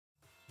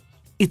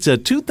It's a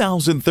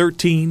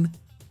 2013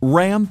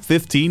 Ram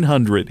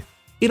 1500.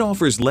 It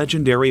offers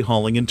legendary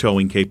hauling and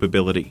towing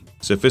capability,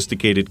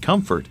 sophisticated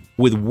comfort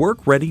with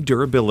work-ready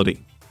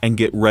durability, and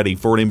get ready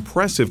for an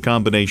impressive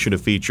combination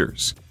of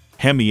features.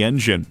 HEMI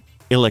engine,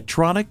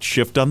 electronic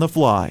shift on the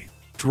fly,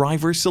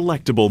 driver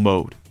selectable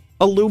mode,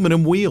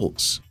 aluminum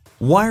wheels,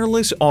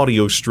 wireless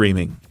audio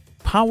streaming,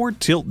 power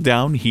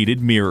tilt-down heated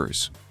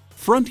mirrors,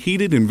 front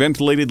heated and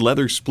ventilated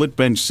leather split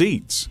bench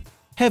seats,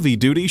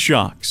 heavy-duty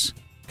shocks,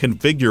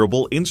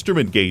 configurable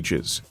instrument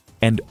gauges,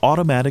 and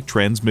automatic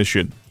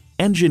transmission.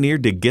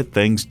 Engineered to get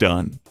things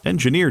done.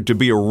 Engineered to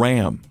be a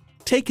Ram.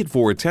 Take it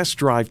for a test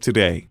drive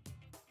today.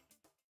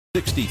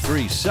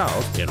 63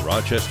 South in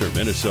Rochester,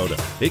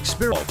 Minnesota.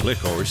 Experience,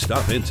 click or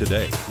stop in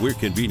today. We're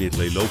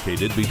conveniently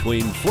located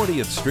between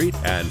 40th Street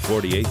and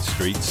 48th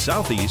Street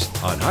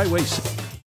Southeast on Highway 6.